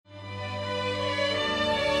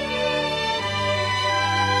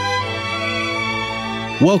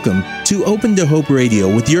Welcome to Open to Hope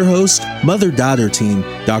Radio with your host, mother-daughter team,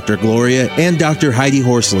 Dr. Gloria and Dr. Heidi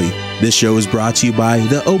Horsley. This show is brought to you by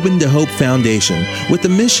the Open to Hope Foundation with the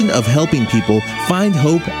mission of helping people find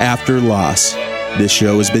hope after loss. This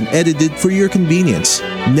show has been edited for your convenience.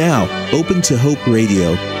 Now, Open to Hope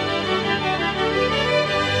Radio.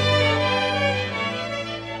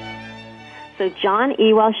 So John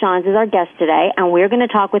E. Welshons is our guest today, and we're going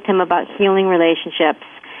to talk with him about healing relationships.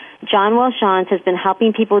 John Welshons has been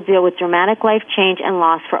helping people deal with dramatic life change and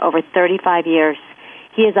loss for over 35 years.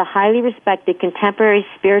 He is a highly respected contemporary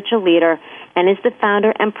spiritual leader and is the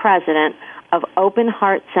founder and president of Open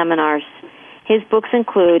Heart Seminars. His books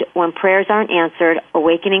include When Prayers Aren't Answered,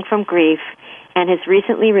 Awakening from Grief, and his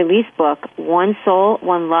recently released book, One Soul,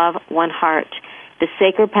 One Love, One Heart, The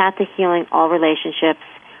Sacred Path to Healing All Relationships.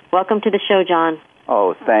 Welcome to the show, John.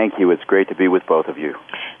 Oh, thank you. It's great to be with both of you.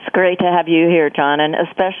 It's great to have you here, John, and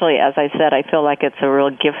especially, as I said, I feel like it's a real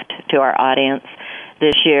gift to our audience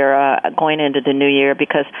this year, going into the new year,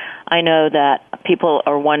 because I know that people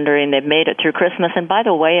are wondering, they've made it through Christmas, and by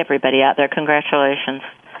the way, everybody out there, congratulations.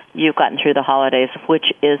 You've gotten through the holidays, which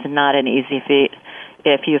is not an easy feat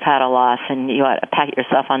if you've had a loss, and you ought to pat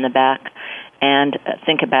yourself on the back and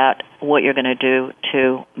think about what you're going to do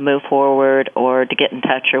to move forward or to get in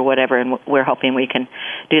touch or whatever, and we're hoping we can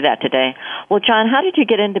do that today. Well, John, how did you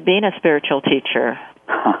get into being a spiritual teacher?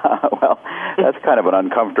 Well, that's kind of an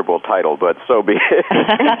uncomfortable title, but so be it.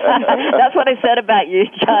 That's what I said about you,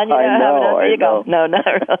 John. You I know. No, not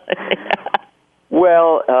really.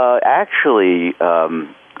 Well, actually,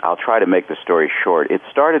 I'll try to make the story short. It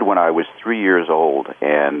started when I was 3 years old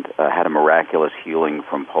and had a miraculous healing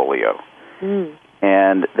from polio.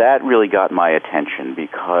 And that really got my attention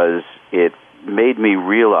because it made me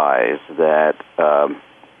realize that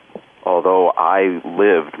although I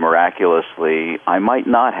lived miraculously, I might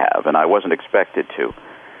not have, and I wasn't expected to.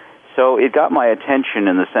 So it got my attention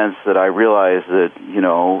in the sense that I realized that,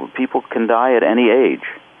 people can die at any age.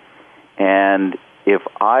 And if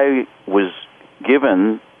I was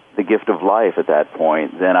given the gift of life at that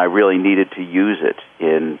point, then I really needed to use it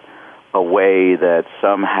in a way that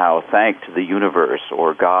somehow thanked the universe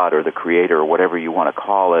or God or the Creator or whatever you want to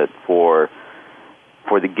call it for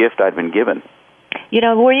the gift I'd been given.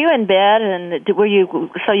 Were you in bed and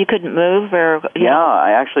so you couldn't move or? Yeah,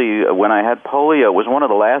 I actually, when I had polio, it was one of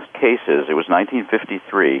the last cases. It was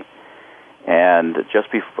 1953. And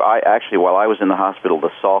just before, while I was in the hospital, the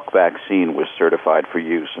Salk vaccine was certified for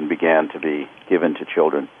use and began to be given to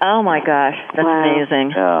children. Oh, my gosh. That's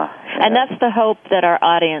amazing. Yeah. And that's the hope that our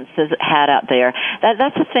audience has had out there.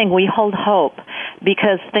 That's the thing. We hold hope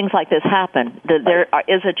because things like this happen. There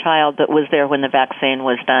is a child that was there when the vaccine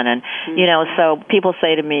was done. And, so people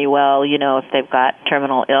say to me, well, if they've got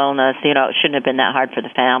terminal illness, it shouldn't have been that hard for the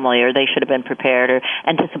family, or they should have been prepared, or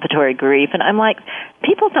anticipatory grief. And I'm like,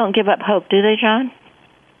 people don't give up hope. Do they, John?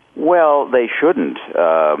 Well, they shouldn't.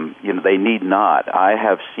 They need not. I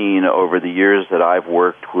have seen over the years that I've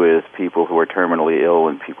worked with people who are terminally ill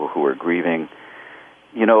and people who are grieving,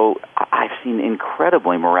 I've seen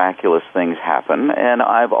incredibly miraculous things happen, and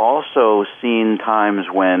I've also seen times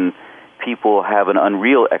when people have an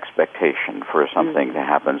unreal expectation for something to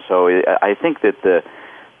happen. So I think that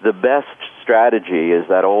the best strategy is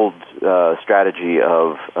that old strategy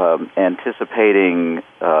of anticipating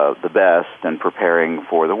the best and preparing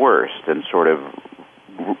for the worst, and sort of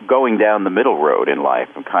going down the middle road in life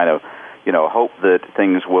and kind of, hope that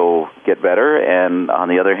things will get better, and on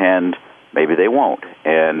the other hand, maybe they won't.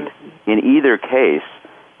 And in either case,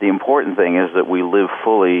 the important thing is that we live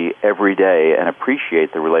fully every day and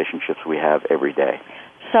appreciate the relationships we have every day.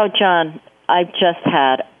 So, John, I just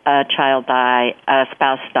had a child die, a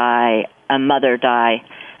spouse die, a mother die,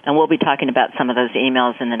 and we'll be talking about some of those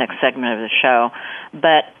emails in the next segment of the show.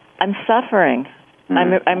 But I'm suffering.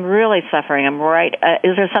 I'm really suffering. I'm right.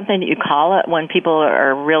 Is there something that you call it when people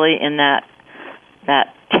are really in that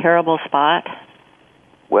terrible spot?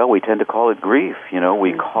 Well, we tend to call it grief.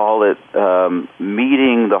 We call it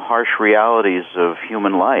meeting the harsh realities of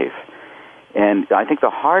human life. And I think the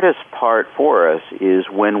hardest part for us is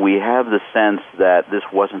when we have the sense that this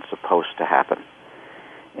wasn't supposed to happen.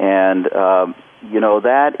 And,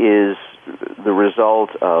 that is the result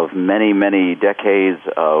of many, many decades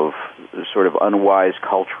of sort of unwise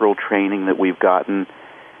cultural training that we've gotten.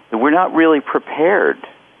 We're not really prepared.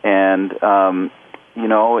 And,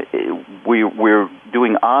 we're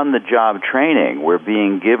doing on-the-job training. We're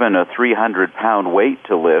being given a 300-pound weight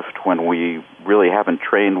to lift when we really haven't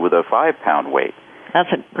trained with a 5-pound weight. That's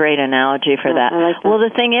a great analogy for that. I like that. Well,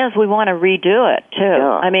 the thing is, we want to redo it, too.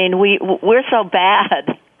 Yeah. I mean, we're so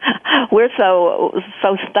bad. we're so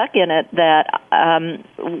stuck in it that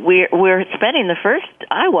we're spending the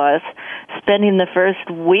first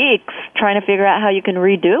weeks trying to figure out how you can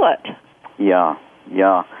redo it. Yeah.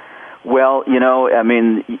 Well, I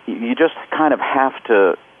mean, you just kind of have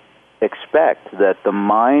to expect that the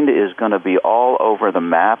mind is going to be all over the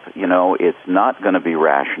map. It's not going to be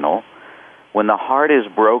rational. When the heart is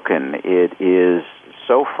broken, it is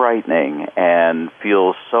so frightening and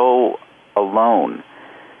feels so alone.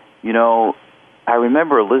 I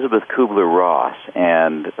remember Elizabeth Kubler-Ross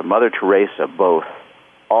and Mother Teresa both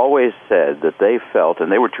always said that they felt,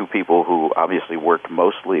 and they were two people who obviously worked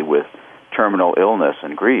mostly with terminal illness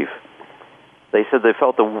and grief, they said they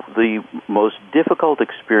felt the most difficult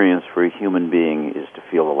experience for a human being is to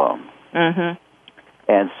feel alone. Mm-hmm.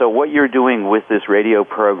 And so what you're doing with this radio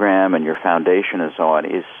program and your foundation and so on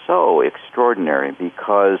is so extraordinary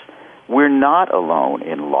because we're not alone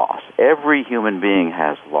in loss. Every human being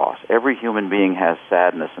has loss. Every human being has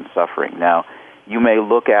sadness and suffering. Now, you may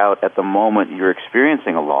look out at the moment you're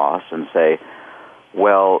experiencing a loss and say,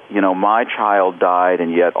 well, my child died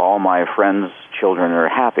and yet all my friends' children are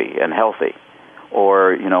happy and healthy.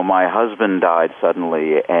 Or, my husband died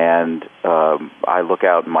suddenly and I look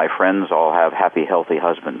out and my friends all have happy, healthy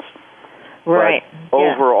husbands. Right. But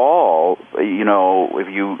overall, if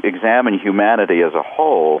you examine humanity as a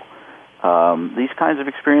whole, these kinds of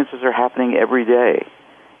experiences are happening every day.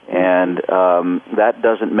 And that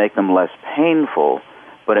doesn't make them less painful,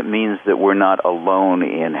 but it means that we're not alone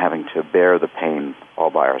in having to bear the pain all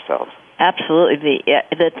by ourselves. Absolutely.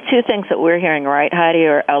 The two things that we're hearing, right, Heidi,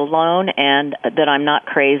 are alone and that I'm not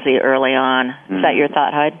crazy early on. Is that your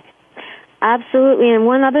thought, Heidi? Absolutely. And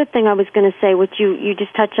one other thing I was going to say, which you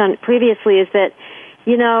just touched on previously, is that,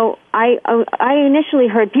 I initially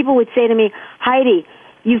heard people would say to me, Heidi,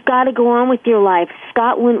 you've got to go on with your life.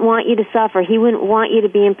 Scott wouldn't want you to suffer. He wouldn't want you to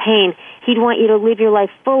be in pain. He'd want you to live your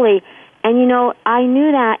life fully. And, I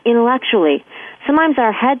knew that intellectually. Sometimes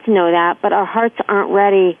our heads know that, but our hearts aren't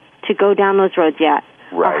ready to go down those roads yet.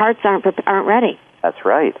 Right. Our hearts aren't ready. That's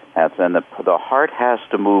right. And the heart has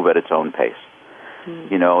to move at its own pace.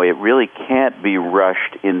 It really can't be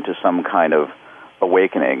rushed into some kind of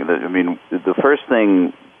awakening. The first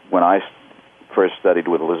thing when I first studied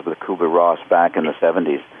with Elizabeth Kubler-Ross back in the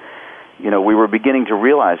 70s, we were beginning to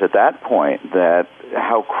realize at that point that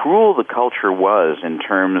how cruel the culture was in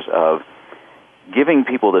terms of giving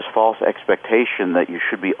people this false expectation that you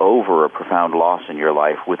should be over a profound loss in your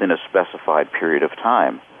life within a specified period of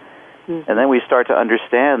time. Mm-hmm. And then we start to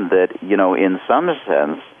understand that, in some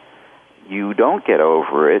sense, you don't get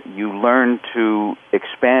over it. You learn to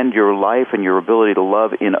expand your life and your ability to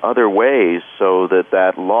love in other ways so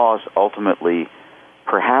that loss ultimately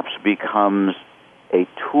perhaps becomes a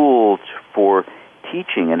tool for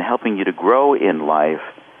teaching and helping you to grow in life.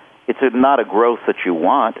 It's not a growth that you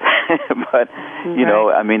want, but,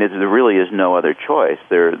 there really is no other choice.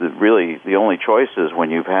 The only choices when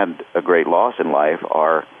you've had a great loss in life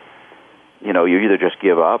are, you either just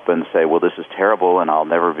give up and say, well, this is terrible and I'll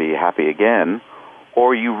never be happy again,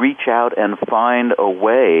 or you reach out and find a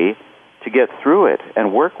way to get through it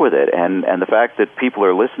and work with it. And the fact that people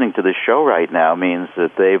are listening to this show right now means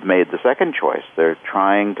that they've made the second choice. They're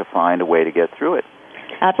trying to find a way to get through it.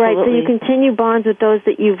 Absolutely. Right, so you continue bonds with those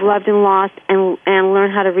that you've loved and lost and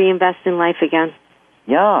learn how to reinvest in life again.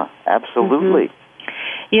 Yeah, absolutely. Mm-hmm.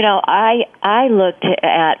 I looked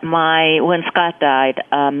at when Scott died,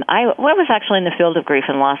 I was actually in the field of grief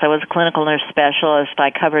and loss. I was a clinical nurse specialist.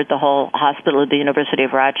 I covered the whole hospital at the University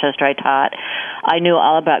of Rochester. I taught. I knew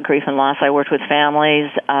all about grief and loss. I worked with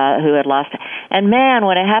families who had lost. And, man,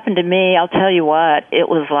 when it happened to me, I'll tell you what, it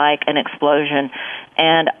was like an explosion.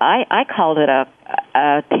 And I called it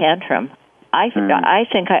a tantrum. I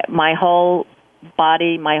think my whole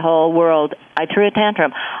body, my whole world, I threw a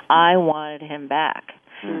tantrum. I wanted him back.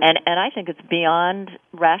 And I think it's beyond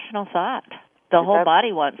rational thought. The whole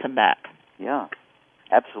body wants him back. Yeah,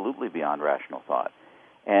 absolutely beyond rational thought.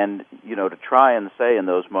 And, to try and say in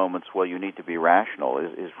those moments, well, you need to be rational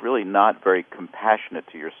is really not very compassionate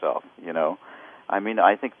to yourself,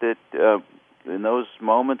 I think that in those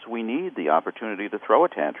moments we need the opportunity to throw a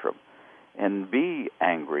tantrum and be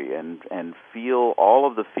angry and feel all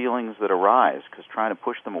of the feelings that arise, because trying to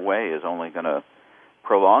push them away is only going to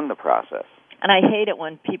prolong the process. And I hate it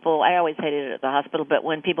when I always hated it at the hospital, but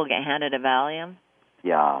when people get handed a Valium.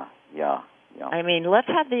 Yeah. Let's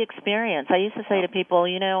have the experience. I used to say to people,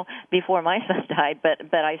 before my son died,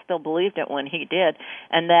 but I still believed it when he did,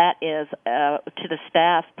 and that is to the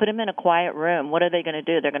staff, put him in a quiet room. What are they going to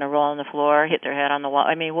do? They're going to roll on the floor, hit their head on the wall.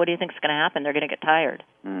 What do you think is going to happen? They're going to get tired.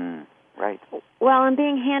 Right. Well, and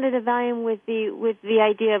being handed a Valium with the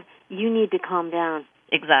idea of you need to calm down.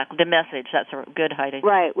 Exactly. The message. That's good, Heidi.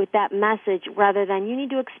 Right, with that message, rather than you need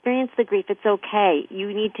to experience the grief. It's okay.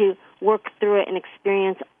 You need to work through it and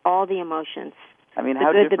experience all the emotions. I mean, the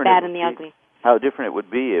good, the bad, and the ugly. How different it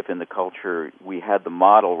would be if in the culture we had the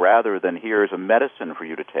model, rather than here's a medicine for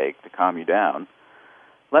you to take to calm you down,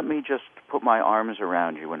 let me just put my arms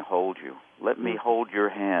around you and hold you. Let me hold your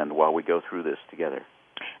hand while we go through this together.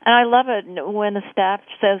 And I love it when the staff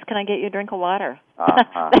says, "Can I get you a drink of water?"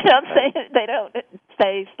 Uh-huh. They don't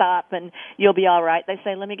say stop and you'll be all right. They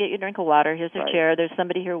say, "Let me get you a drink of water. Here's a chair. There's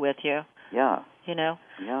somebody here with you." Yeah. You know?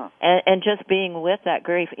 Yeah. And just being with that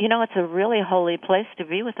grief. You know, it's a really holy place to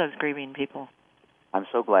be with those grieving people. I'm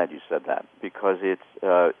so glad you said that, because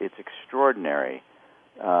it's extraordinary.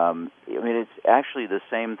 I mean, it's actually the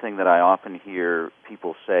same thing that I often hear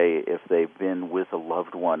people say if they've been with a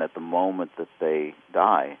loved one at the moment that they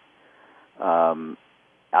die.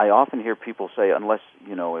 I often hear people say, unless,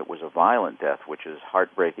 it was a violent death, which is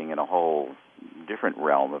heartbreaking in a whole different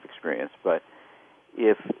realm of experience, but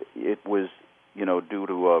if it was, due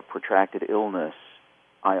to a protracted illness,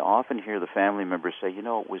 I often hear the family members say, it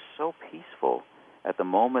was so peaceful. At the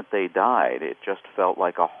moment they died, it just felt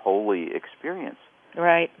like a holy experience.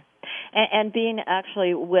 Right. And being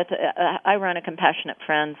actually with, I run a Compassionate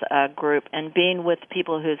Friends group, and being with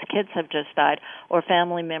people whose kids have just died, or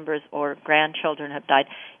family members or grandchildren have died,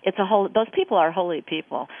 those people are holy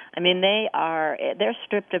people. I mean, they're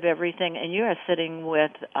stripped of everything, and you are sitting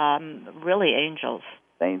with really angels.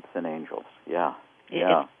 Saints and angels, yeah.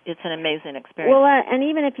 Yeah. It's an amazing experience. Well, and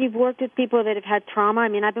even if you've worked with people that have had trauma, I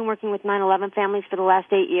mean, I've been working with 9/11 families for the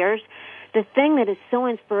last 8 years. The thing that is so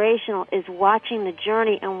inspirational is watching the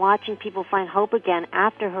journey and watching people find hope again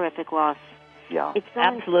after horrific loss. Yeah. It's so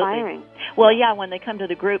absolutely inspiring. Well, yeah, when they come to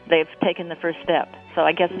the group, they've taken the first step. So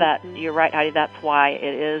I guess that you're right, Heidi. That's why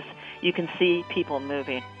it is. You can see people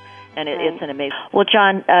moving, and it's an amazing. Well,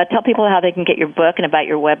 John, tell people how they can get your book and about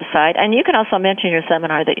your website, and you can also mention your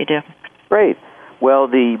seminar that you do. Great. Well,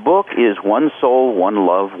 the book is One Soul, One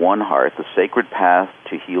Love, One Heart: The Sacred Path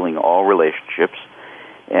to Healing All Relationships.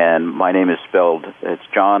 And my name is spelled, it's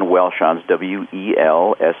John Welshons, Welshons.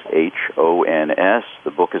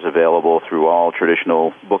 The book is available through all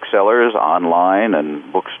traditional booksellers, online,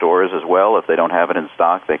 and bookstores as well. If they don't have it in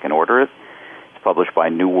stock, they can order it. It's published by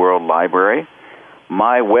New World Library.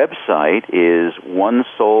 My website is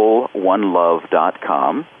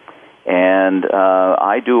onesoulonelove.com. And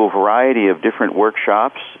I do a variety of different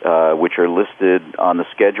workshops, which are listed on the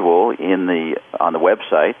schedule on the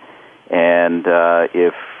website. And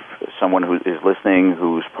if someone who is listening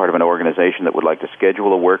who's part of an organization that would like to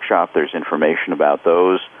schedule a workshop, there's information about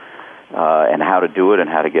those and how to do it and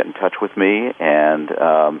how to get in touch with me. And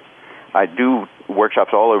I do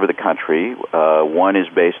workshops all over the country. One is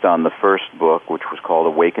based on the first book, which was called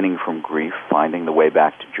Awakening from Grief, Finding the Way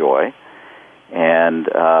Back to Joy. And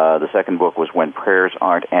the second book was When Prayers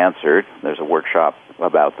Aren't Answered. There's a workshop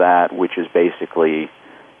about that, which is basically,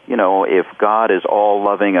 if God is all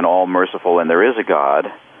loving and all merciful and there is a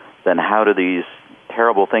God, then how do these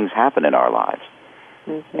terrible things happen in our lives?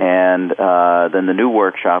 Mm-hmm. And then the new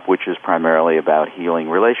workshop, which is primarily about healing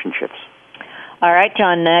relationships. All right,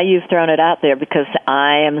 John, now you've thrown it out there, because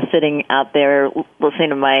I am sitting out there listening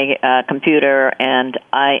to my computer, and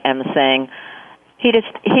I am saying, he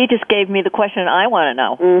just gave me the question I want to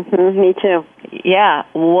know. Mm-hmm, me too. Yeah,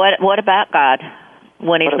 what about God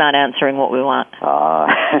when He's not answering what we want?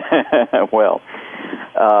 Well,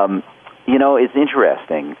 it's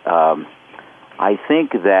interesting. I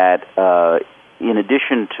think that in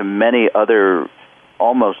addition to many other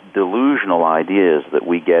almost delusional ideas that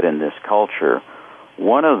we get in this culture,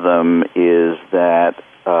 one of them is that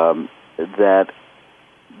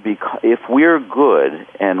if we're good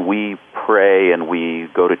and we pray and we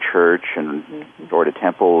go to church and or to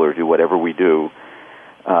temple or do whatever we do,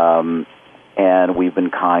 and we've been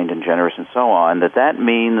kind and generous and so on, that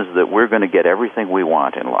means that we're going to get everything we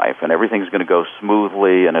want in life, and everything's going to go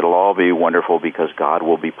smoothly, and it'll all be wonderful because God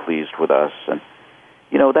will be pleased with us. And,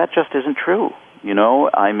 that just isn't true.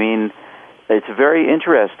 I mean, it's very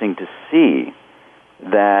interesting to see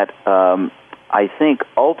that I think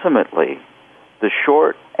ultimately the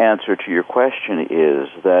short answer to your question is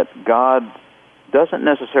that God doesn't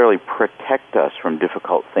necessarily protect us from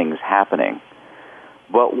difficult things happening.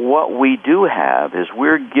 But what we do have is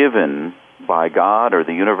we're given by God or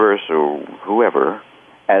the universe or whoever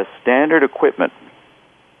as standard equipment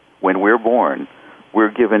when we're born.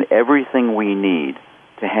 We're given everything we need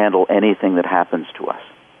to handle anything that happens to us.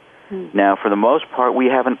 Now, for the most part, we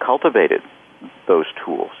haven't cultivated those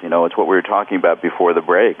tools. It's what we were talking about before the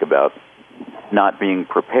break about, not being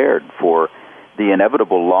prepared for the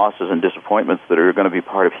inevitable losses and disappointments that are going to be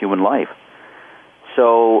part of human life.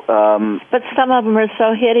 So, but some of them are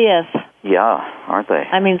so hideous. Yeah, aren't they?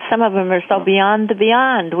 I mean, some of them are so beyond the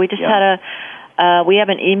beyond. We just had we have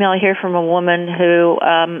an email here from a woman who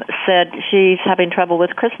said she's having trouble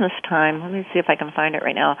with Christmas time. Let me see if I can find it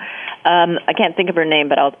right now. I can't think of her name,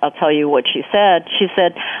 but I'll tell you what she said. She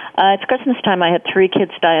said, it's Christmas time. I had 3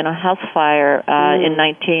 kids die in a house fire in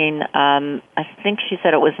I think she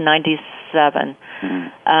said it was 97.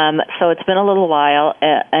 So it's been a little while,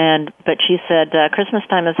 but she said, Christmas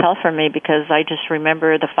time is hell for me because I just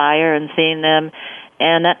remember the fire and seeing them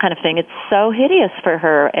and that kind of thing. It's so hideous for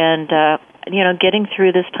her, and getting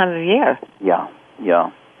through this time of year. Yeah.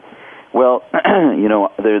 Well,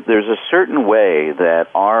 there's a certain way that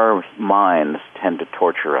our minds tend to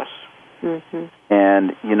torture us. Mm-hmm.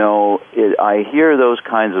 And, I hear those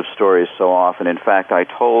kinds of stories so often. In fact, I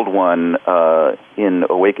told one in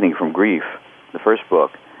Awakening from Grief, the first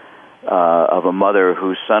book, of a mother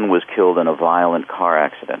whose son was killed in a violent car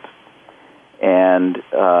accident. And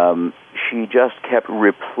she just kept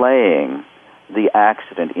replaying the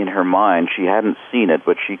accident in her mind. She hadn't seen it,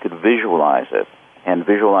 but she could visualize it and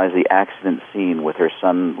visualize the accident scene with her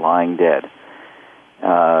son lying dead.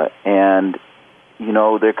 And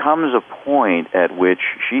there comes a point at which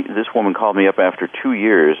this woman called me up after 2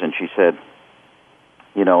 years, and she said,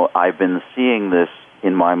 I've been seeing this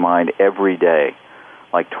in my mind every day,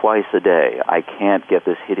 like twice a day. I can't get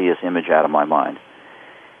this hideous image out of my mind.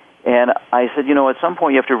 And I said, at some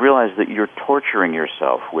point you have to realize that you're torturing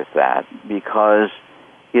yourself with that because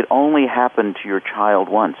it only happened to your child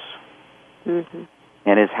once. Mm-hmm.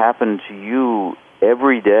 And it's happened to you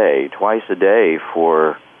every day, twice a day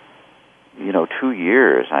for, 2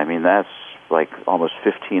 years. I mean, that's like almost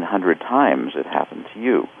 1,500 times it happened to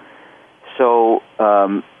you. So,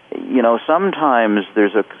 sometimes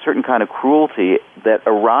there's a certain kind of cruelty that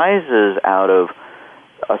arises out of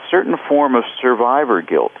a certain form of survivor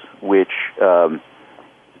guilt, which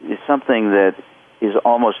is something that is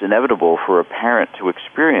almost inevitable for a parent to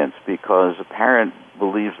experience because a parent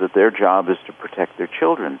believes that their job is to protect their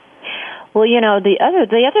children. Well, the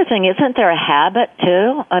other thing, isn't there a habit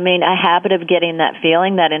too? I mean, a habit of getting that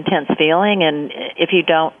feeling, that intense feeling, and if you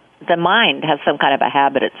don't, the mind has some kind of a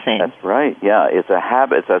habit, it seems. That's right. Yeah, it's a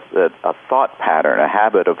habit. It's a thought pattern, a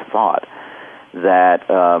habit of thought. That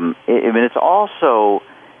it's also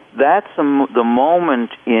that's the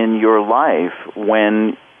moment in your life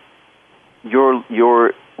when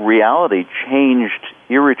your reality changed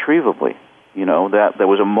irretrievably. That there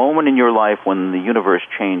was a moment in your life when the universe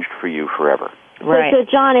changed for you forever. Right. So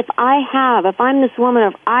John, if I'm this woman,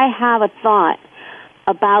 if I have a thought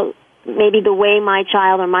about maybe the way my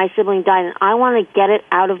child or my sibling died, and I want to get it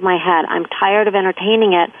out of my head, I'm tired of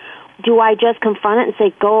entertaining it, do I just confront it and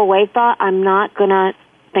say, go away, thought, I'm not going to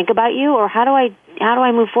think about you? Or how do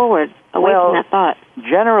I move forward away from that thought?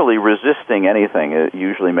 Generally, resisting anything, it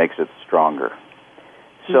usually makes it stronger.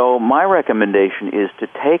 So my recommendation is to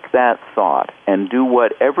take that thought and do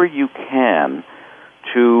whatever you can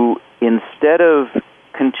to, instead of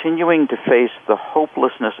continuing to face the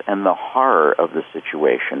hopelessness and the horror of the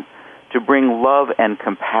situation, to bring love and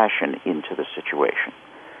compassion into the situation.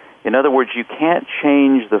 In other words, you can't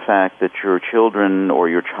change the fact that your children or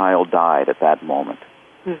your child died at that moment,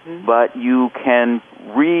 but you can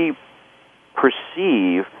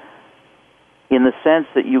perceive in the sense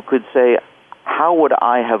that you could say, how would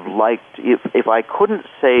I have liked, if I couldn't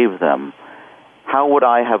save them, how would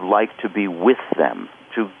I have liked to be with them,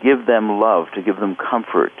 to give them love, to give them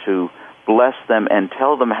comfort, to bless them and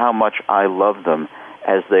tell them how much I love them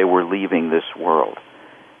as they were leaving this world.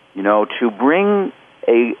 To bring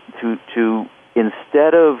to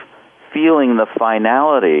instead of feeling the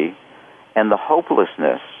finality and the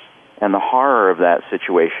hopelessness and the horror of that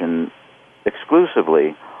situation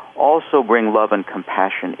exclusively, also bring love and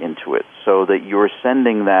compassion into it so that you're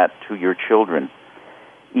sending that to your children.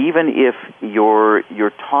 Even if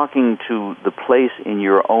you're talking to the place in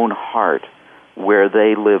your own heart where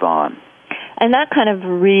they live on. And that kind of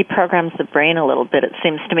reprograms the brain a little bit, it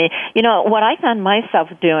seems to me. What I found myself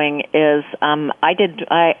doing is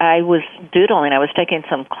I was doodling. I was taking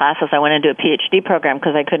some classes. I went into a PhD program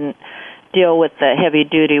because I couldn't deal with the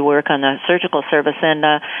heavy-duty work on the surgical service, and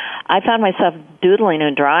I found myself doodling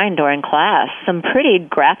and drawing during class, some pretty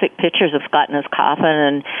graphic pictures of Scott in his coffin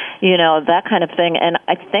and, that kind of thing, and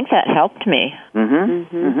I think that helped me.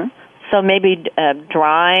 So maybe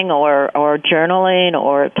drawing or journaling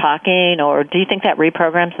or talking, or do you think that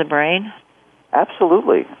reprograms the brain?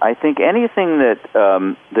 Absolutely. I think anything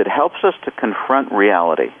that helps us to confront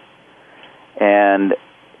reality and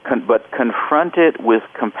but confront it with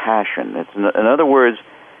compassion. It's in other words,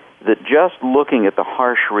 that just looking at the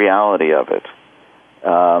harsh reality of it,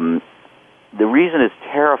 the reason it's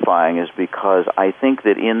terrifying is because I think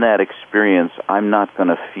that in that experience, I'm not going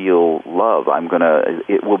to feel love.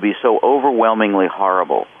 It will be so overwhelmingly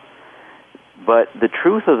horrible. But the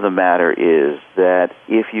truth of the matter is that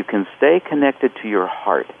if you can stay connected to your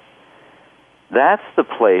heart, that's the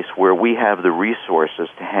place where we have the resources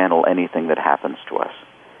to handle anything that happens to us.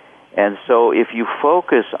 And so if you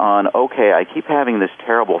focus on, okay, I keep having this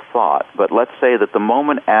terrible thought, but let's say that the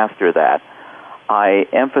moment after that, I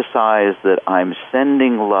emphasize that I'm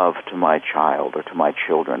sending love to my child or to my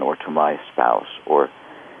children or to my spouse, or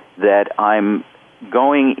that I'm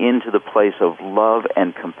going into the place of love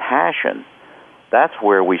and compassion, that's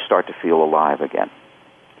where we start to feel alive again.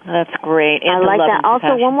 That's great. I like that.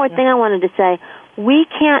 Also, one more thing I wanted to say. We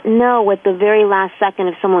can't know what the very last second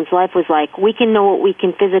of someone's life was like. We can know what we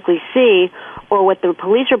can physically see or what the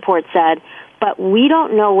police report said, but we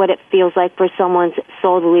don't know what it feels like for someone's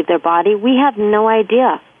soul to leave their body. We have no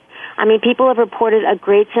idea. I mean, people have reported a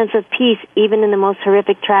great sense of peace even in the most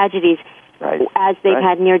horrific tragedies as they've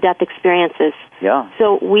had near-death experiences. Yeah.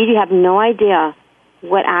 So we have no idea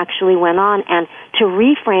what actually went on, and to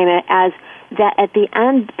reframe it as that at the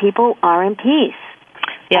end, people are in peace.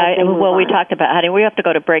 Yeah, well, we talked about Heidi. We have to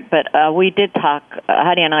go to break, but we did talk,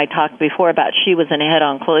 Heidi and I talked before about she was in a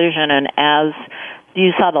head-on collision, and as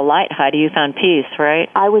you saw the light, Heidi, you found peace, right?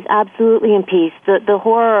 I was absolutely in peace. The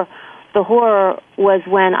horror was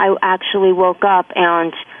when I actually woke up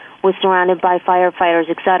and was surrounded by firefighters,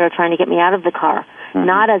 et cetera, trying to get me out of the car. Mm-hmm.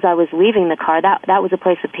 Not as I was leaving the car. That was a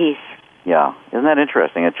place of peace. Yeah. Isn't that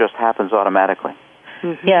interesting? It just happens automatically.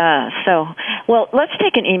 Mm-hmm. Yeah, so, well, let's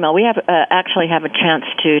take an email. We have actually have a chance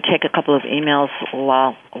to take a couple of emails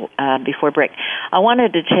while before break. I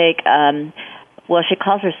wanted to take, she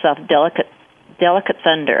calls herself Delicate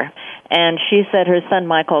Thunder, and she said her son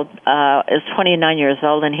Michael is 29 years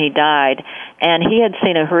old and he died, and he had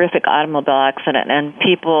seen a horrific automobile accident, and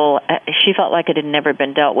she felt like it had never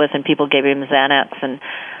been dealt with, and people gave him Xanax and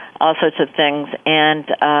all sorts of things, and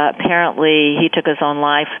apparently he took his own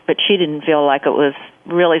life, but she didn't feel like it was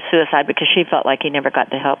really suicide because she felt like he never got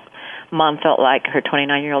the help. Mom felt like her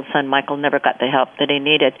 29-year-old son Michael never got the help that he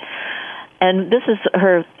needed. And this is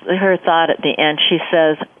her thought at the end. She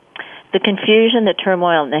says, the confusion, the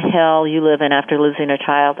turmoil, and the hell you live in after losing a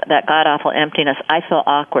child, that god-awful emptiness, I feel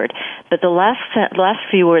awkward. But the last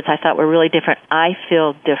few words I thought were really different. I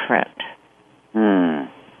feel different.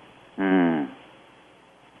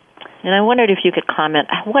 And I wondered if you could comment,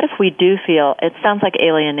 what if we do feel, it sounds like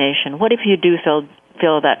alienation, what if you do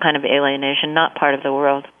feel that kind of alienation, not part of the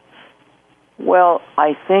world? Well,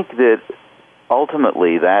 I think that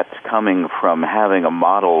ultimately that's coming from having a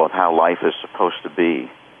model of how life is supposed to be,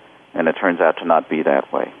 and it turns out to not be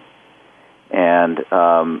that way. And,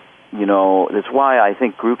 that's why I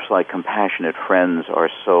think groups like Compassionate Friends are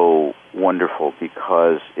so wonderful,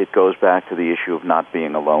 because it goes back to the issue of not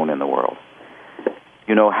being alone in the world.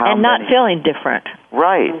 And not feeling different.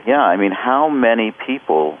 Right, yeah. I mean, how many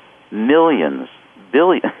people, millions,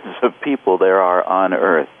 billions of people there are on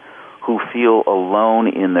Earth who feel alone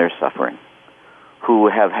in their suffering, who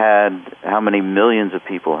have had, how many millions of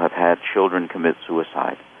people have had children commit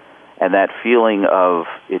suicide. And that feeling of,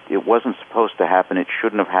 it wasn't supposed to happen, it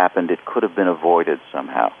shouldn't have happened, it could have been avoided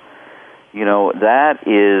somehow. That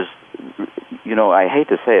is, I hate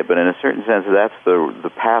to say it, but in a certain sense, that's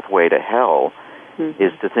the pathway to hell. Mm-hmm.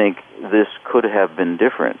 Is to think this could have been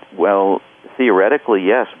different. Well, theoretically,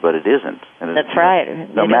 yes, but it isn't. And that's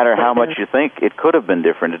right. No matter how much you think it could have been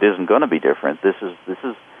different, it isn't going to be different. This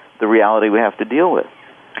is the reality we have to deal with.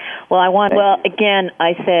 Well, again,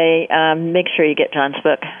 I say make sure you get John's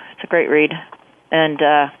book. It's a great read, and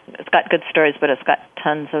it's got good stories, but it's got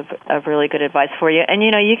tons of really good advice for you. And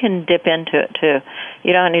you can dip into it too.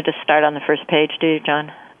 You don't need to start on the first page, do you,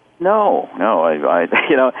 John? No. I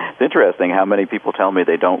it's interesting how many people tell me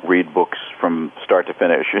they don't read books from start to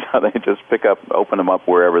finish. They just open them up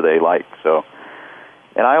wherever they like. So,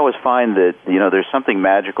 and I always find that there's something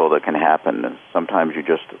magical that can happen. And sometimes you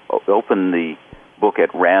just open the book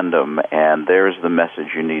at random, and there's the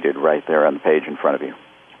message you needed right there on the page in front of you.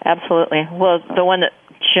 Absolutely. Well, the one that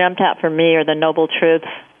jumped out for me are the Noble Truths.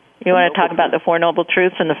 You want to talk about the Four Noble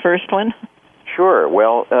Truths in the first one? Sure.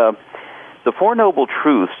 Well. The Four Noble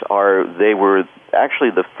Truths they were actually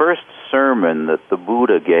the first sermon that the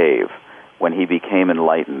Buddha gave when he became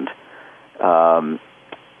enlightened.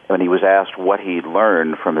 When he was asked what he'd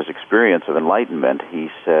learned from his experience of enlightenment, he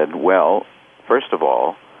said, well, first of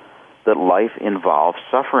all, that life involves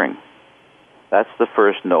suffering. That's the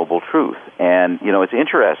first noble truth. And, it's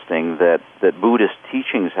interesting that Buddhist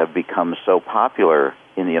teachings have become so popular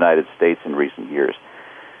in the United States in recent years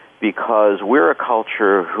because we're a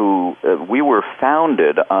culture who, we were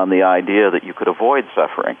founded on the idea that you could avoid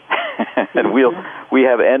suffering. And we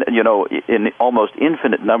have, in almost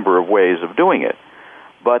infinite number of ways of doing it.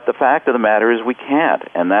 But the fact of the matter is we can't.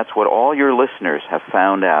 And that's what all your listeners have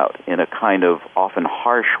found out in a kind of often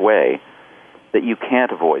harsh way, that you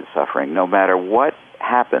can't avoid suffering no matter what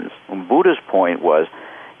happens. And Buddha's point was,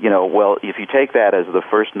 if you take that as the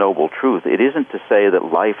first noble truth, it isn't to say that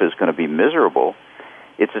life is going to be miserable.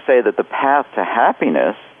 It's to say that the path to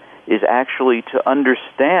happiness is actually to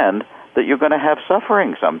understand that you're going to have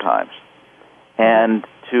suffering sometimes. And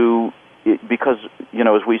because,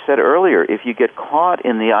 as we said earlier, if you get caught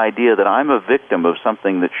in the idea that I'm a victim of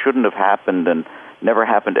something that shouldn't have happened and never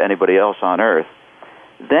happened to anybody else on earth,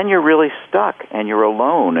 then you're really stuck and you're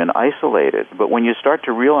alone and isolated. But when you start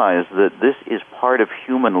to realize that this is part of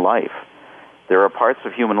human life, there are parts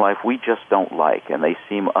of human life we just don't like, and they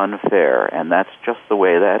seem unfair, and that's just the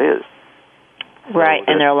way that is. Right,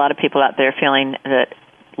 and there are a lot of people out there feeling that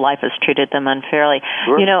life has treated them unfairly.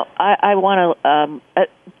 Sure. I want to,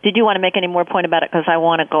 did you want to make any more point about it? Because I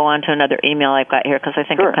want to go on to another email I've got here, because I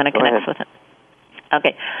think it kind of connects with it.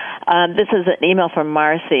 Okay. This is an email from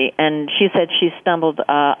Marcy, and she said she stumbled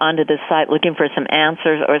onto this site looking for some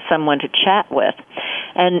answers or someone to chat with.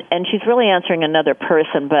 And she's really answering another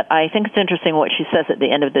person, but I think it's interesting what she says at the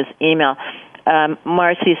end of this email.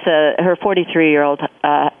 Marcy said her 43-year-old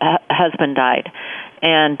husband died,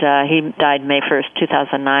 and he died May 1st,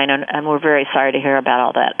 2009, and we're very sorry to hear about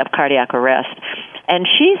all that, of cardiac arrest. And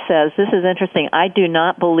she says, this is interesting, I do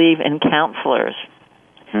not believe in counselors.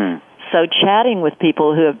 So chatting with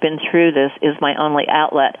people who have been through this is my only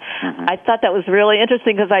outlet. I thought that was really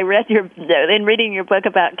interesting because I read in reading your book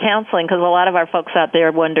about counseling, because a lot of our folks out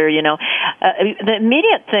there wonder, the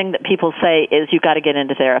immediate thing that people say is you got to get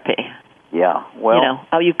into therapy. Yeah, well,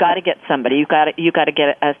 you've got to get somebody. You got to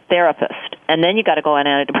get a therapist, and then you got to go on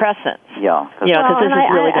antidepressants. Yeah, because this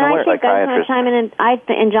is really going to work. I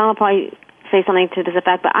think and John will probably say something to this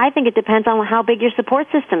effect, but I think it depends on how big your support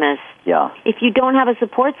system is. Yeah. If you don't have a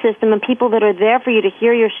support system and people that are there for you to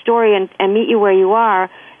hear your story and meet you where you are,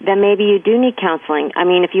 then maybe you do need counseling. I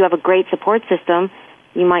mean, if you have a great support system,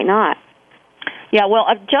 you might not. Yeah, well,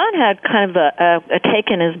 John had kind of a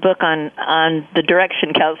take in his book on the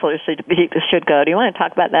direction counselors should go. Do you want to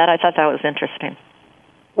talk about that? I thought that was interesting.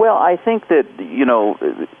 Well, I think that,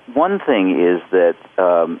 one thing is that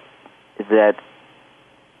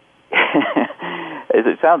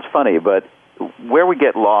it sounds funny, but where we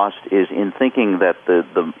get lost is in thinking that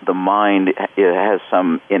the mind has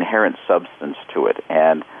some inherent substance to it,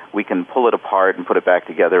 and we can pull it apart and put it back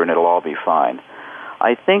together and it'll all be fine.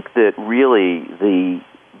 I think that really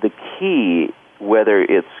the key, whether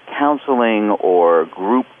it's counseling or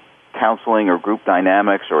group counseling or group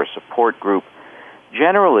dynamics or a support group,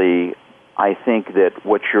 generally I think that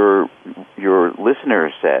what your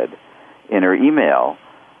listener said in her email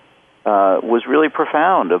was really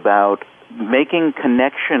profound about making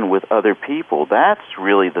connection with other people. That's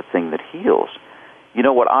really the thing that heals.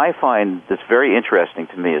 What I find that's very interesting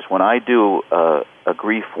to me is when I do a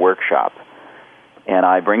grief workshop, and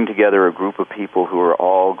I bring together a group of people who are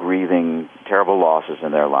all grieving terrible losses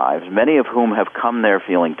in their lives, many of whom have come there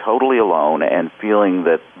feeling totally alone and feeling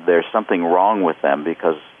that there's something wrong with them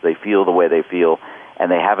because they feel the way they feel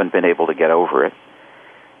and they haven't been able to get over it.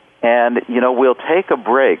 And, we'll take a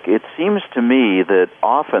break. It seems to me that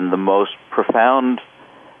often the most profound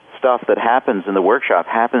stuff that happens in the workshop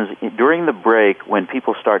happens during the break when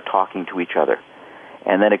people start talking to each other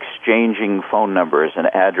and then exchanging phone numbers and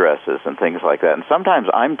addresses and things like that. And sometimes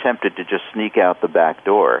I'm tempted to just sneak out the back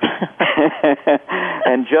door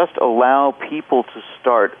and just allow people to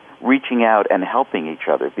start reaching out and helping each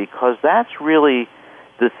other, because that's really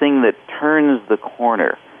the thing that turns the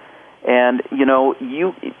corner. And,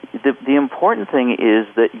 the important thing is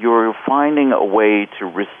that you're finding a way to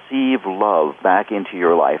receive love back into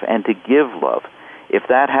your life and to give love. If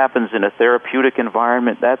that happens in a therapeutic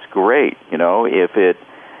environment, that's great.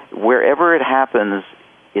 Wherever it happens,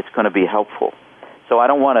 it's going to be helpful. So I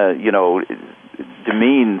don't want to,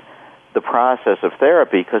 demean the process of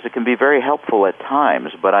therapy, because it can be very helpful at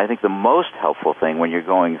times. But I think the most helpful thing when you're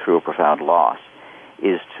going through a profound loss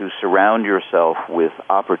is to surround yourself with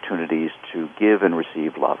opportunities to give and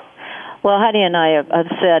receive love. Well, Heidi and I have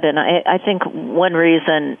said, and I think one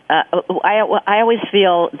reason, I always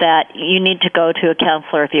feel that you need to go to a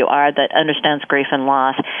counselor if you are that understands grief and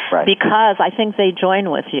loss, right. because I think they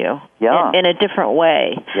join with you in a different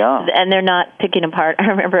way. Yeah. And they're not picking apart. I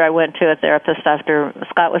remember I went to a therapist after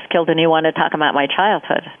Scott was killed, and he wanted to talk about my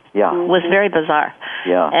childhood. Yeah. It was very bizarre.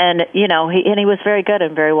 Yeah. And, he was very good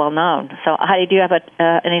and very well known. So, Heidi, do you have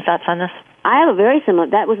any thoughts on this? I have a very similar,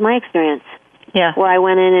 that was my experience. Yeah. Where I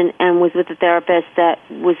went in and was with a therapist that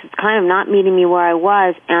was kind of not meeting me where I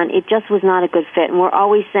was, and it just was not a good fit. And we're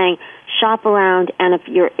always saying, shop around, and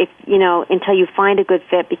until you find a good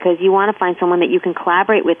fit, because you want to find someone that you can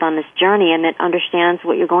collaborate with on this journey and that understands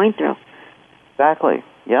what you're going through. Exactly.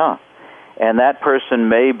 Yeah. And that person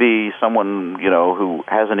may be someone, who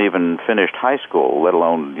hasn't even finished high school, let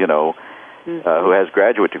alone, who has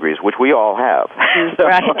graduate degrees, which we all have. So,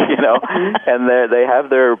 right. And they have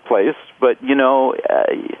their place. But,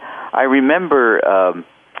 I remember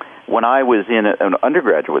when I was in an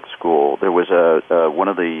undergraduate school, there was one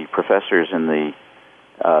of the professors in the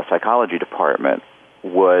psychology department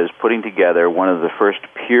was putting together one of the first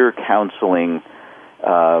peer counseling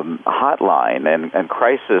hotline and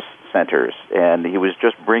crisis centers. And he was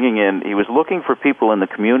just he was looking for people in the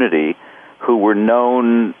community who were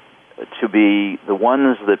known to be the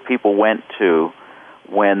ones that people went to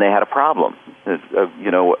when they had a problem.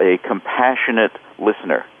 A compassionate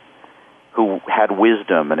listener who had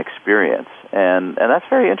wisdom and experience, and that's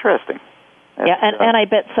very interesting. Yeah, and I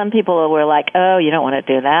bet some people were like, "Oh, you don't want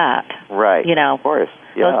to do that." Right. Of course.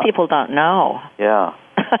 Yeah. Those people don't know. Yeah.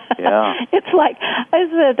 Yeah. It's like I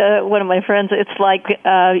said, one of my friends. It's like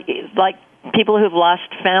people who've lost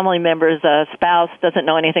family members. A spouse doesn't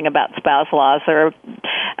know anything about spouse loss, or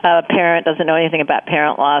a parent doesn't know anything about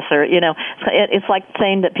parent loss, or it's like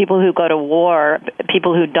saying that people who go to war,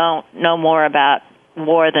 people who don't know more about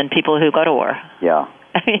war than people who go to war. Yeah.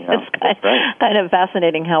 I mean, it's kind of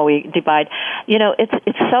fascinating how we divide.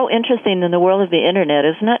 It's so interesting in the world of the internet,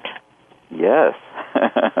 isn't it? Yes.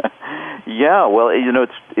 Yeah. Well,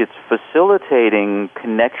 it's facilitating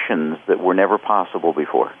connections that were never possible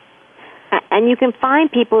before. And you can find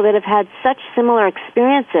people that have had such similar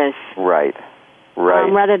experiences. Right.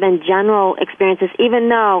 Rather than general experiences, even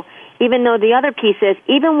though the other piece is,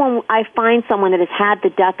 even when I find someone that has had the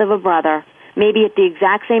death of a brother, maybe at the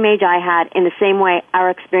exact same age I had, in the same way, our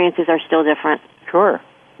experiences are still different. Sure.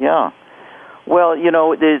 Yeah. Well,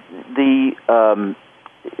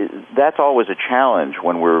 that's always a challenge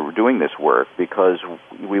when we're doing this work, because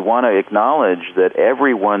we want to acknowledge that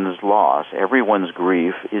everyone's loss, everyone's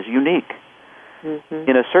grief is unique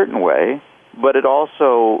in a certain way, but it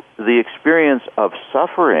also, the experience of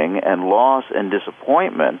suffering and loss and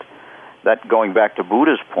disappointment, that going back to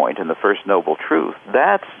Buddha's point in the First Noble Truth,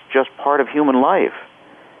 that's just part of human life.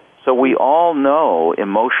 So we all know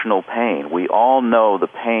emotional pain. We all know the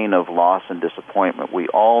pain of loss and disappointment. We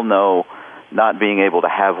all know not being able to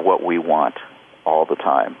have what we want all the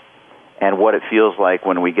time, and what it feels like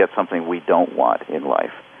when we get something we don't want in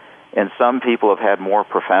life. And some people have had more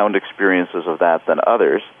profound experiences of that than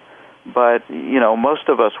others, but, most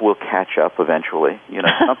of us will catch up eventually.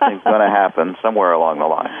 Something's going to happen somewhere along the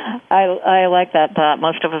line. I like that thought.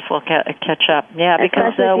 Most of us will catch up. Yeah,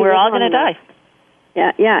 because we're all going to die.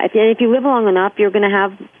 Yeah. If you live long enough, you're going to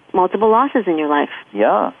have multiple losses in your life.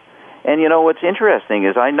 Yeah. And, what's interesting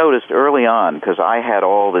is I noticed early on, because I had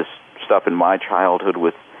all this stuff in my childhood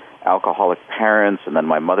with alcoholic parents, and then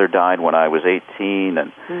my mother died when I was 18,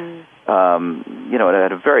 and, I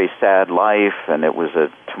had a very sad life, and it was a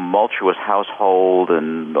tumultuous household,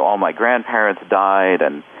 and all my grandparents died,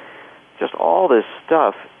 and just all this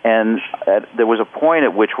stuff. And there was a point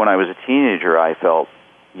at which, when I was a teenager, I felt,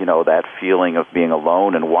 that feeling of being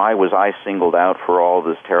alone, and why was I singled out for all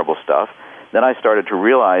this terrible stuff? Then I started to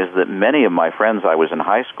realize that many of my friends I was in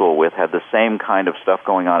high school with had the same kind of stuff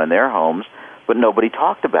going on in their homes, but nobody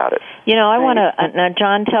talked about it. I want to,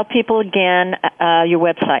 John, tell people again your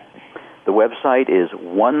website. The website is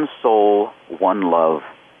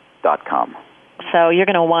onesoulonelove.com. So you're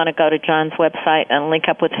going to want to go to John's website and link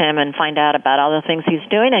up with him and find out about all the things he's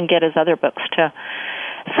doing and get his other books, too.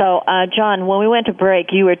 So, John, when we went to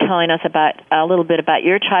break, you were telling us about a little bit about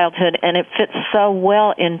your childhood, and it fits so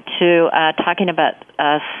well into talking about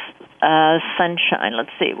Sunshine.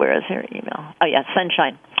 Let's see, where is her email? Oh, yeah,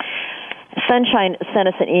 Sunshine. Sunshine sent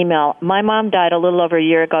us an email. My mom died a little over a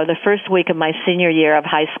year ago, the first week of my senior year of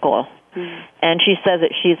high school. And she says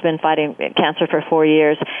that she's been fighting cancer for 4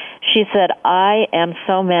 years. She said, I am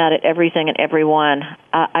so mad at everything and everyone.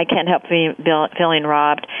 I can't help feeling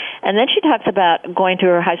robbed. And then she talks about going to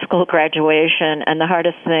her high school graduation, and the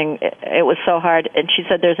hardest thing, it was so hard. And she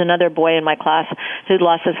said, there's another boy in my class who'd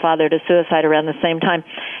lost his father to suicide around the same time.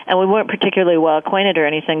 And we weren't particularly well acquainted or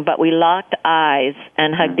anything, but we locked eyes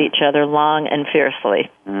and hugged each other long and fiercely.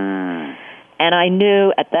 And I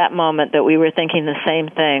knew at that moment that we were thinking the same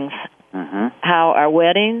things. How our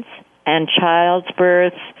weddings and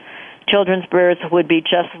children's births would be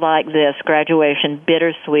just like this, graduation,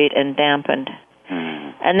 bittersweet and dampened.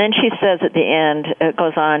 And then she says at the end, it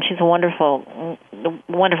goes on, she's a wonderful,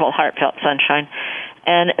 heartfelt sunshine.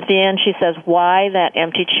 And at the end she says, why that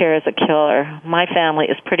empty chair is a killer. My family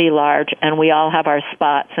is pretty large, and we all have our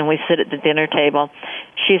spots, and we sit at the dinner table.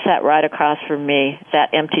 She sat right across from me.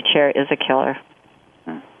 That empty chair is a killer.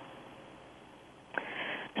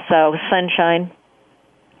 So, sunshine,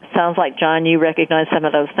 sounds like, John, you recognize some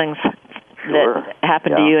of those things that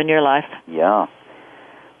happened to you in your life. Yeah.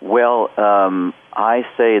 Well, I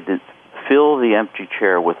say that fill the empty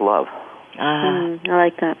chair with love. I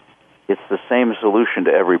like that. It's the same solution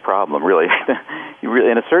to every problem, really.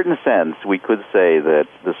 In a certain sense, we could say that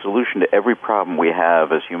the solution to every problem we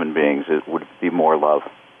have as human beings would be more love.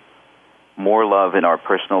 More love in our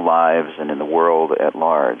personal lives and in the world at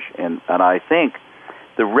large. And I think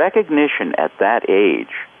the recognition at that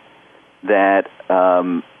age that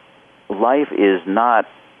life is not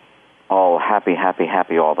all happy, happy,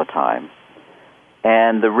 happy all the time,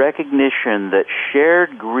 and the recognition that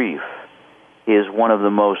shared grief is one of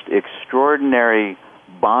the most extraordinary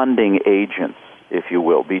bonding agents, if you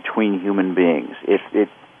will, between human beings. It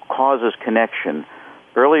causes connection.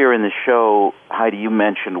 Earlier in the show, Heidi, you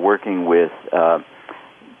mentioned working with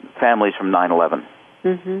families from 9/11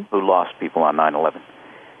 who lost people on 9/11.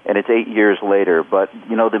 And it's 8 years later. But,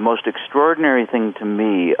 you know, the most extraordinary thing to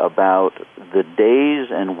me about the days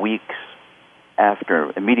and weeks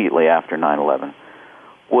immediately after 9/11,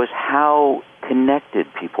 was how connected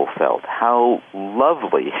people felt, how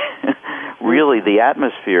lovely, really, the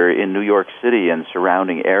atmosphere in New York City and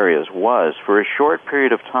surrounding areas was for a short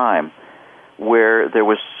period of time, where there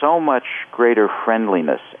was so much greater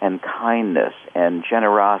friendliness and kindness and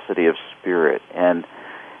generosity of spirit. And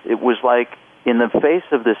it was like, in the face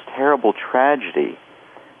of this terrible tragedy,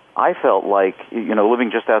 I felt like, you know,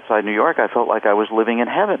 living just outside New York, I felt like I was living in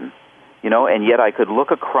heaven. You know, and yet I could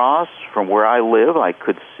look across from where I live. I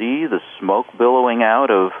could see the smoke billowing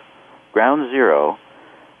out of Ground Zero,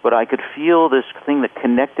 but I could feel this thing that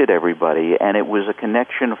connected everybody, and it was a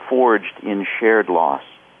connection forged in shared loss,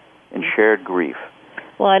 in shared grief.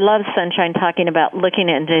 Well, I love Sunshine talking about looking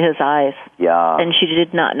into his eyes. Yeah. And she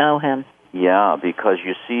did not know him. Yeah, because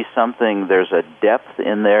you see something, there's a depth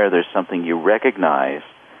in there, there's something you recognize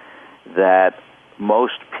that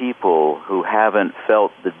most people who haven't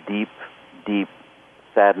felt the deep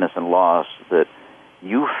sadness and loss that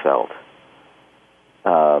you felt,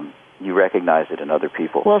 you recognize it in other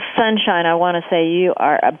people. Well, Sunshine, I want to say you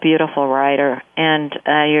are a beautiful writer, and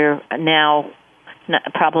you're now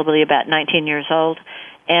probably about 19 years old,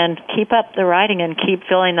 and keep up the writing and keep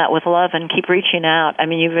filling that with love and keep reaching out. I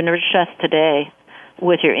mean, you've enriched us today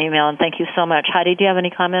with your email, and thank you so much. Heidi, do you have any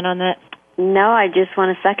comment on that? No, I just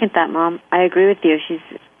want to second that, Mom. I agree with you. She's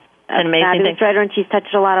an amazing fabulous writer, and she's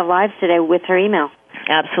touched a lot of lives today with her email.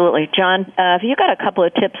 Absolutely. John, have you got a couple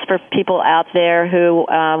of tips for people out there who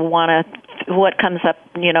want to, what comes up,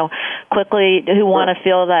 you know, quickly, who want to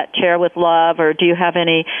fill that chair with love, or do you have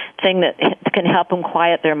anything that can help them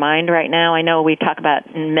quiet their mind right now? I know we talk about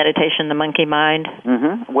in meditation, the monkey mind.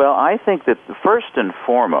 Well, I think that first and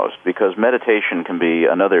foremost, because meditation can be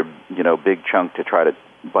another, you know, big chunk to try to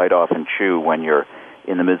bite off and chew when you're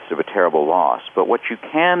in the midst of a terrible loss. But what you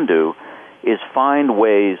can do is find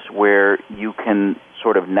ways where you can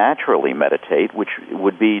sort of naturally meditate, which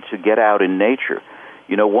would be to get out in nature.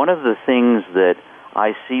 You know, one of the things that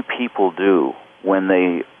I see people do when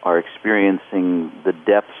they are experiencing the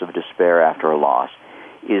depths of despair after a loss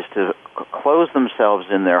is to close themselves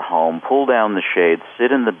in their home, pull down the shades,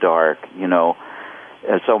 sit in the dark, you know.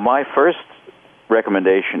 And so my first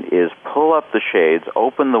recommendation is pull up the shades,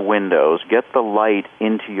 open the windows, get the light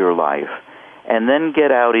into your life, and then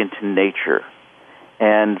get out into nature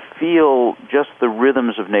and feel just the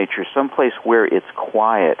rhythms of nature, someplace where it's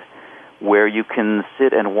quiet, where you can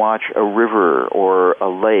sit and watch a river or a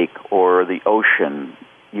lake or the ocean.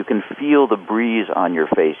 You can feel the breeze on your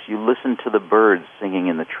face. You listen to the birds singing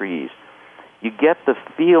in the trees. You get the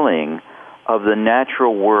feeling of the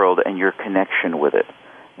natural world and your connection with it.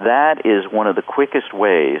 That is one of the quickest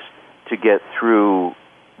ways to get through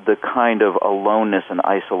the kind of aloneness and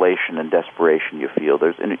isolation and desperation you feel.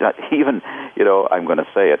 There's even, I'm going to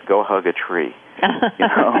say it, go hug a tree.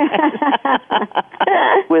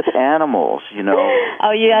 With animals,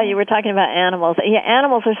 Oh, yeah, you were talking about animals. Yeah,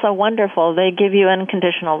 animals are so wonderful. They give you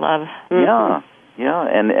unconditional love. Yeah,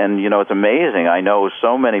 and it's amazing. I know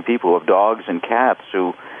so many people who have dogs and cats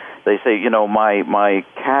who they say, my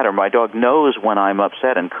cat or my dog knows when I'm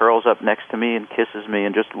upset and curls up next to me and kisses me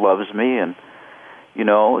and just loves me, and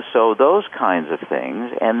so those kinds of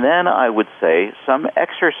things. And then I would say some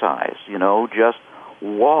exercise, just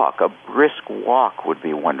walk, a brisk walk would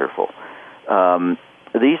be wonderful.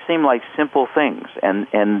 These seem like simple things,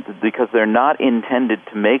 and because they're not intended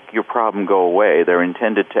to make your problem go away, they're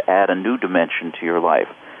intended to add a new dimension to your life,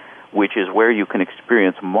 which is where you can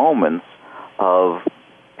experience moments of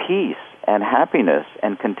peace and happiness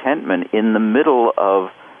and contentment in the middle of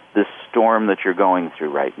this storm that you're going through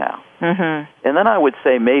right now. Mm-hmm. And then I would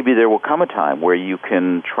say maybe there will come a time where you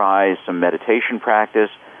can try some meditation practice,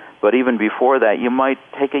 but even before that, you might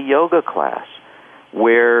take a yoga class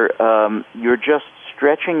where you're just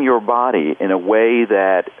stretching your body in a way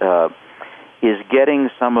that is getting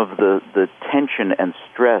some of the tension and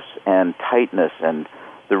stress and tightness and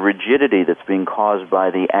the rigidity that's being caused by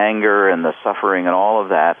the anger and the suffering and all of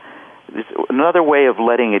that. It's another way of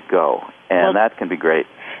letting it go, and that can be great.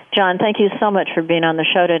 John, thank you so much for being on the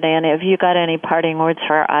show today, and have you got any parting words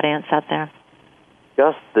for our audience out there?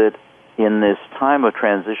 Just that in this time of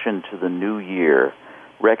transition to the new year,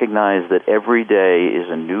 recognize that every day is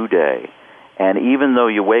a new day. And even though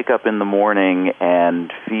you wake up in the morning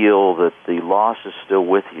and feel that the loss is still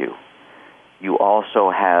with you, you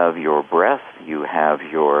also have your breath, you have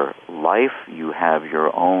your life, you have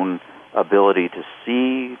your own ability to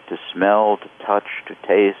see, to smell, to touch, to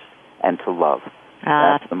taste, and to love.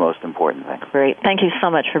 That's the most important thing. Great. Thank you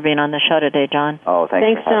so much for being on the show today, John. Oh,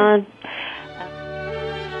 thanks John.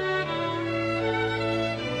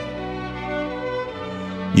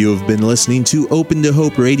 You have been listening to Open to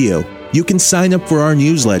Hope Radio. You can sign up for our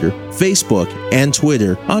newsletter, Facebook, and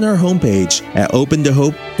Twitter on our homepage at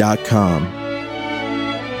opentohope.com.